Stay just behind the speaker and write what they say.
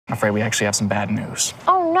I'm afraid we actually have some bad news.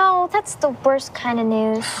 Oh no, that's the worst kind of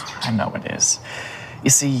news. I know it is. You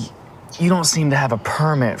see, you don't seem to have a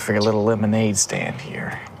permit for your little lemonade stand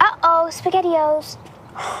here. Uh-oh, SpaghettiOs.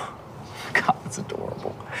 God, that's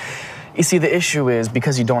adorable. You see, the issue is,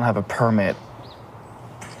 because you don't have a permit,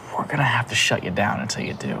 we're gonna have to shut you down until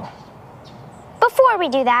you do. Before we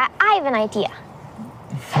do that, I have an idea.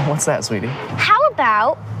 What's that, sweetie? How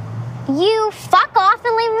about you fuck off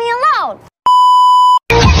and leave me alone?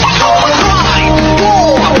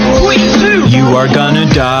 You are gonna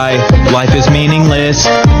die, life is meaningless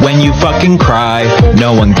when you fucking cry,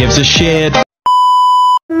 no one gives a shit.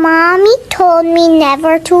 Mommy told me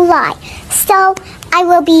never to lie, so I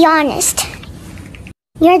will be honest.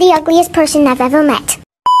 You're the ugliest person I've ever met.